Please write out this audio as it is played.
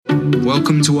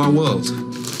Welcome to our world.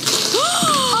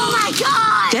 Oh my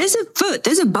God! There's a foot,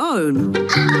 there's a bone.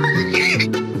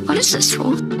 What is this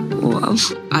for? Well,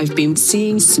 I've been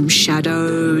seeing some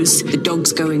shadows. The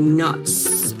dog's going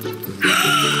nuts.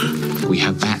 We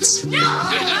have bats.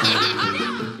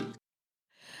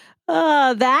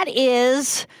 That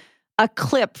is a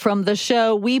clip from the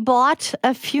show We Bought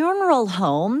a Funeral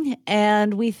Home,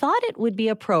 and we thought it would be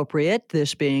appropriate,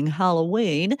 this being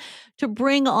Halloween, to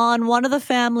bring on one of the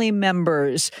family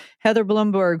members, Heather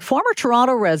Blumberg, former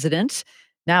Toronto resident,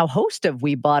 now host of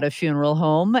We Bought a Funeral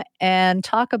Home, and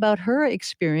talk about her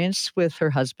experience with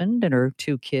her husband and her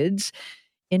 2 kids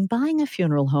in buying a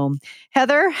funeral home.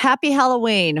 Heather, happy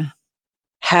Halloween.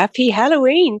 Happy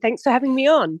Halloween. Thanks for having me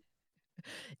on.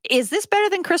 Is this better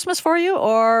than Christmas for you,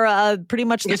 or pretty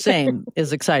much the same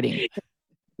is exciting?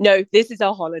 No, this is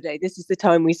our holiday. This is the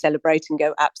time we celebrate and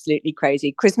go absolutely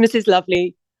crazy. Christmas is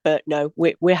lovely, but no,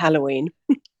 we're Halloween.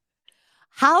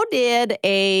 How did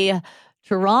a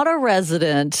Toronto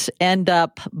resident end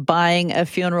up buying a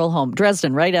funeral home?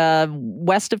 Dresden, right?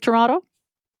 West of Toronto?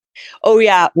 Oh,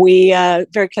 yeah. We are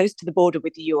very close to the border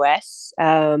with the US.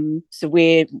 So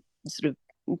we're sort of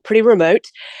pretty remote.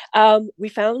 We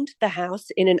found the house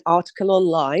in an article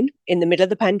online in the middle of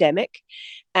the pandemic,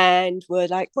 and we're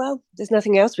like, well, there's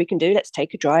nothing else we can do. Let's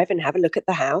take a drive and have a look at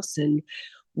the house, and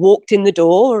walked in the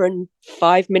door, and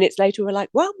 5 minutes later we're like,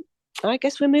 well, I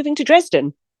guess we're moving to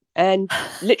Dresden. And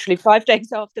literally 5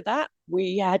 days after that,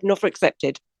 we had an offer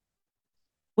accepted.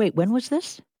 Wait, when was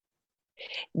this?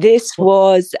 This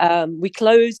was, we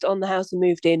closed on the house and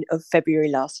moved in of February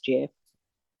last year.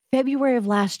 February of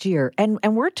last year. And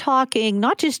we're talking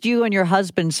not just you and your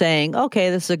husband saying, okay,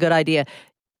 this is a good idea.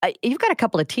 You've got a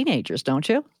couple of teenagers, don't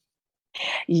you?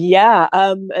 Yeah.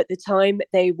 At the time,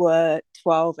 they were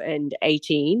 12 and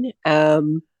 18.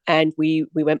 And we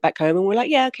went back home and we're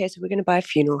like, yeah, okay, so we're going to buy a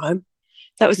funeral home.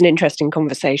 That was an interesting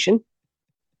conversation.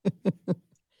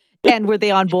 And were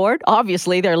they on board?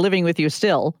 Obviously, they're living with you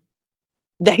still.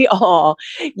 They are.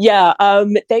 Yeah.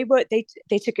 They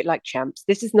took it like champs.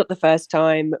 This is not the first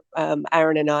time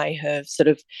Aaron and I have sort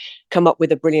of come up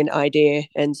with a brilliant idea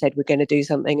and said we're going to do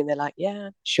something, and they're like, yeah,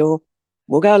 sure,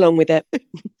 we'll go along with it.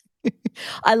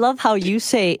 I love how you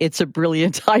say it's a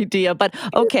brilliant idea, but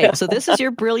okay, so this is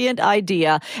your brilliant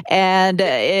idea, and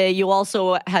you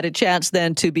also had a chance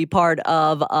then to be part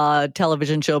of a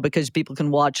television show because people can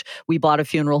watch We Bought a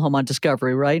Funeral Home on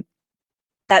Discovery, right?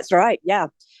 That's right, yeah.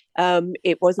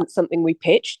 It wasn't something we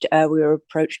pitched. We were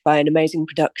approached by an amazing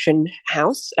production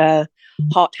house,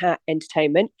 Hard Hat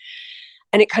Entertainment,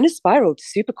 and it kind of spiraled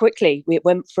super quickly. It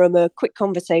went from a quick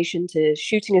conversation to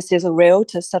shooting a sizzle reel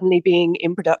to suddenly being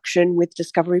in production with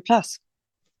Discovery Plus.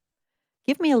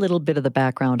 Give me a little bit of the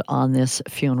background on this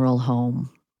funeral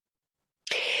home.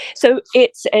 So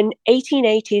it's an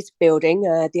 1880s building.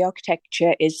 The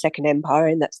architecture is Second Empire,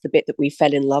 and that's the bit that we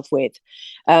fell in love with.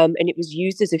 And it was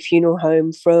used as a funeral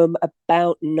home from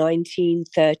about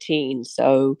 1913,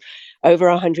 so over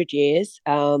 100 years.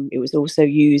 It was also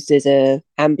used as an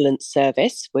ambulance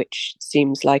service, which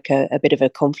seems like a bit of a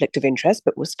conflict of interest,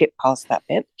 but we'll skip past that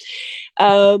bit.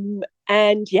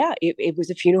 And yeah, it was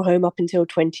a funeral home up until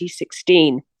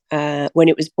 2016, when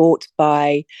it was bought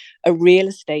by a real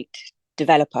estate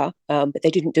developer, but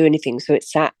they didn't do anything. So it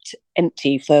sat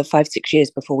empty for 5-6 years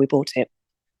before we bought it.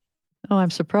 Oh, I'm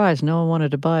surprised no one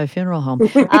wanted to buy a funeral home.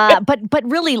 But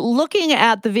really, looking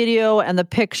at the video and the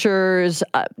pictures,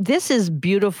 this is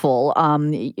beautiful.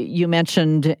 You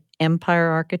mentioned empire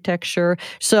architecture.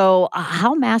 So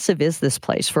how massive is this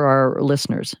place for our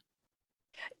listeners?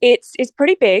 It's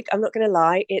pretty big. I'm not going to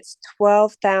lie. It's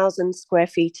 12,000 square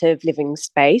feet of living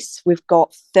space. We've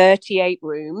got 38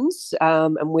 rooms,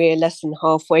 and we're less than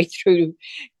halfway through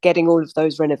getting all of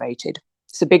those renovated.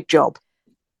 It's a big job.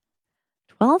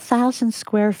 12,000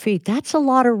 square feet. That's a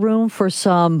lot of room for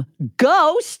some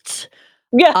ghosts.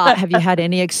 Yeah. Have you had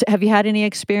any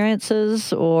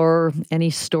experiences or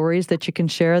any stories that you can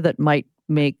share that might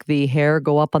make the hair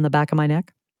go up on the back of my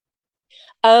neck?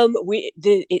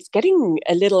 It's getting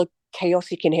a little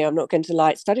chaotic in here. I'm not going to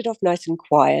lie. It started off nice and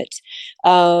quiet.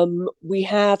 We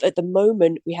have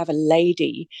a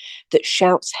lady that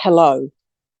shouts hello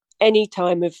any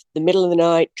time of the middle of the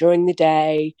night, during the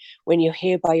day. When you're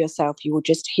here by yourself, you will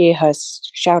just hear her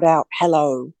shout out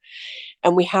hello.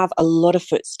 And we have a lot of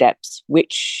footsteps,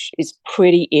 which is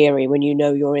pretty eerie when you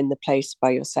know you're in the place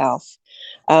by yourself.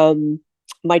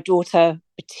 My daughter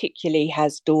particularly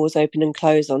has doors open and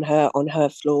close on her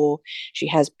floor. She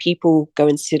has people go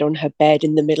and sit on her bed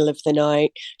in the middle of the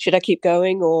night. Should I keep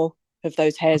going or have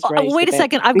those hairs raised. Wait a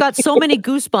second. I've got so many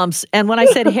goosebumps. And when I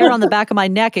said hair on the back of my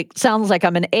neck, it sounds like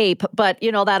I'm an ape. But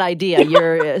you know that idea.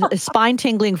 You're spine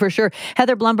tingling for sure.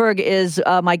 Heather Blumberg is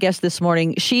my guest this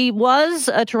morning. She was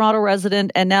a Toronto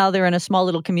resident, and now they're in a small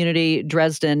little community,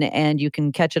 Dresden, and you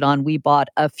can catch it on We Bought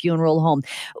a Funeral Home.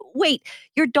 Wait,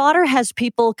 your daughter has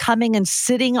people coming and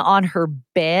sitting on her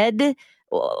bed?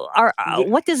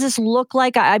 What does this look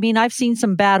like? I mean, I've seen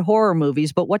some bad horror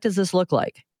movies, but what does this look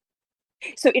like?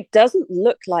 So it doesn't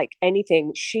look like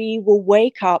anything. She will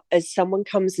wake up as someone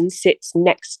comes and sits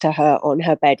next to her on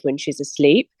her bed when she's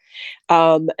asleep.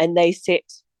 And they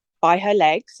sit by her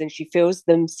legs and she feels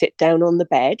them sit down on the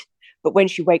bed. But when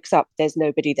she wakes up, there's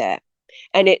nobody there.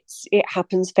 And it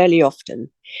happens fairly often.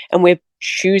 And we're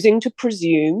choosing to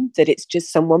presume that it's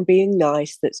just someone being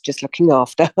nice that's just looking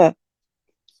after her.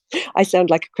 I sound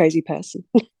like a crazy person.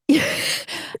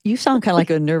 You sound kind of like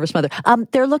a nervous mother.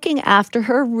 They're looking after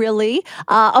her, really.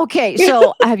 Okay,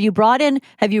 so have you brought in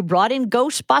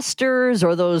Ghostbusters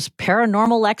or those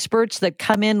paranormal experts that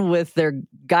come in with their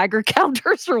Geiger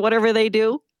counters or whatever they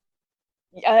do?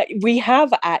 We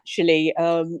have actually.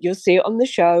 You'll see it on the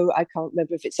show. I can't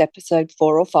remember if it's episode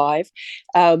 4 or 5,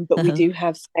 but we do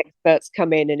have experts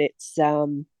come in, and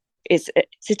it's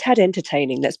a tad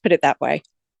entertaining. Let's put it that way.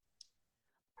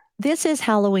 This is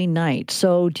Halloween night,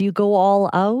 so do you go all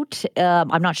out?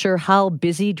 I'm not sure how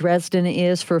busy Dresden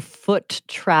is for foot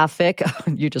traffic.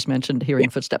 You just mentioned hearing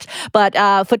footsteps, but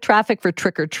foot traffic for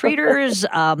trick-or-treaters.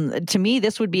 To me,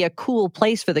 this would be a cool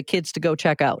place for the kids to go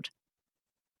check out.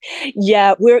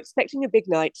 Yeah, we're expecting a big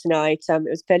night tonight. It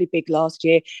was fairly big last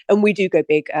year, and we do go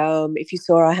big. If you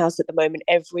saw our house at the moment,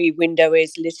 every window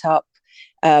is lit up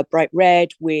bright red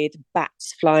with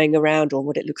bats flying around, or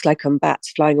what it looks like on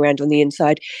bats flying around on the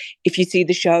inside. If you see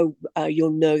the show,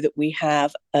 you'll know that we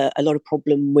have a lot of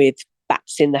problem with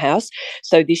bats in the house.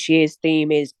 So this year's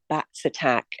theme is Bats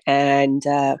Attack, and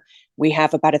we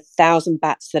have about 1,000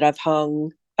 bats that I've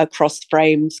hung across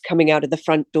frames coming out of the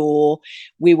front door.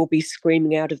 We will be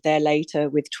screaming out of there later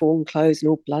with torn clothes and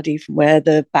all bloody from where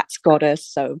the bats got us.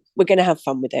 So we're going to have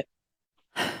fun with it.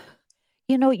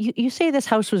 You know, you say this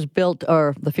house was built,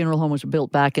 or the funeral home was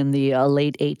built back in the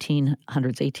late 1800s,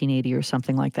 1880 or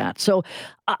something like that. So,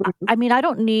 I mean, I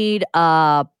don't need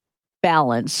a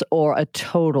balance or a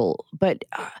total, but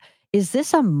is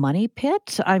this a money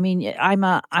pit? I mean,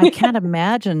 I can't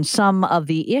imagine some of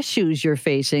the issues you're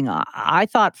facing. I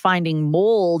thought finding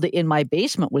mold in my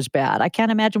basement was bad. I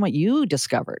can't imagine what you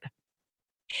discovered.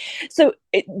 So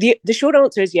the short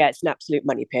answer is, yeah, it's an absolute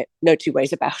money pit. No two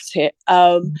ways about it.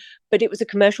 But it was a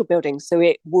commercial building, so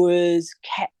it was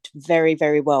kept very,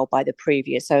 very well by the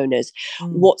previous owners.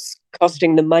 What's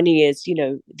costing the money is,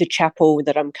 the chapel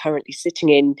that I'm currently sitting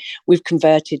in, we've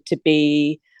converted to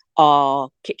be our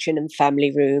kitchen and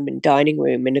family room and dining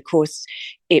room. And of course,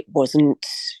 it wasn't,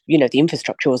 the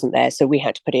infrastructure wasn't there. So we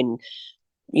had to put in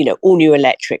all new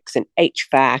electrics and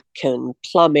HVAC and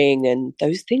plumbing, and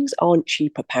those things aren't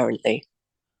cheap, apparently.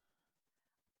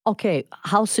 Okay,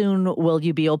 how soon will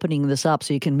you be opening this up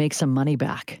so you can make some money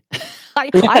back?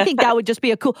 I think that would just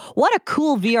be what a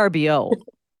cool VRBO.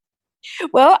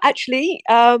 Well, actually,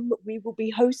 we will be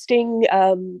hosting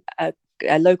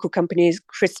a local company's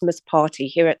Christmas party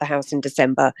here at the house in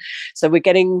December. So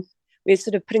we're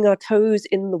sort of putting our toes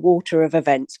in the water of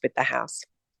events with the house.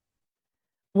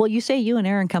 Well, you say you and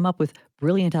Aaron come up with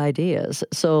brilliant ideas,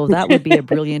 so that would be a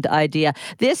brilliant idea.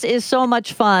 This is so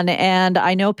much fun, and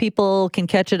I know people can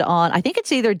catch it on, I think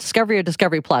it's either Discovery or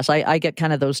Discovery Plus. I get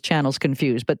kind of those channels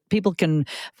confused, but people can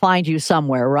find you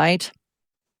somewhere, right?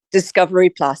 Discovery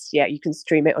Plus, yeah, you can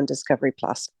stream it on Discovery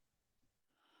Plus.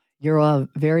 You're a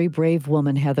very brave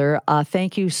woman, Heather.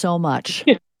 Thank you so much.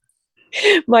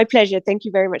 My pleasure. Thank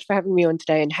you very much for having me on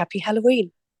today, and happy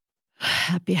Halloween.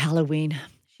 Happy Halloween.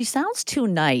 She sounds too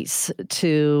nice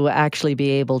to actually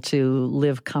be able to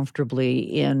live comfortably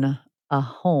in a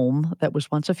home that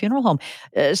was once a funeral home.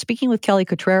 Speaking with Kelly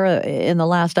Cutrera in the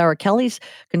last hour, Kelly's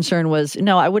concern was,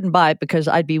 no, I wouldn't buy it because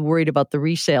I'd be worried about the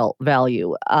resale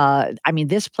value. I mean,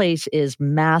 this place is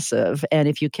massive. And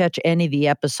if you catch any of the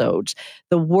episodes,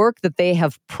 the work that they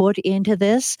have put into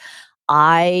this,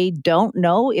 I don't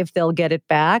know if they'll get it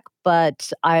back,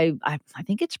 but I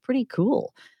think it's pretty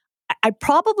cool. I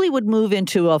probably would move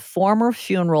into a former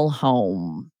funeral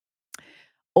home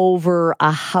over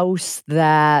a house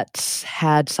that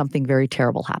had something very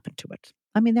terrible happen to it.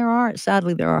 I mean,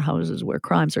 sadly, there are houses where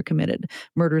crimes are committed,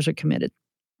 murders are committed.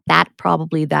 That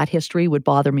history would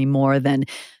bother me more than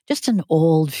just an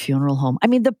old funeral home. I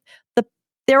mean,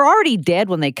 they're already dead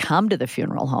when they come to the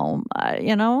funeral home,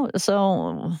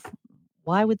 so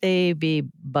why would they be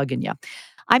bugging you?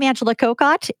 I'm Angela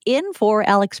Kokott, in for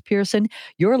Alex Pearson.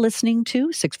 You're listening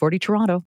to 640 Toronto.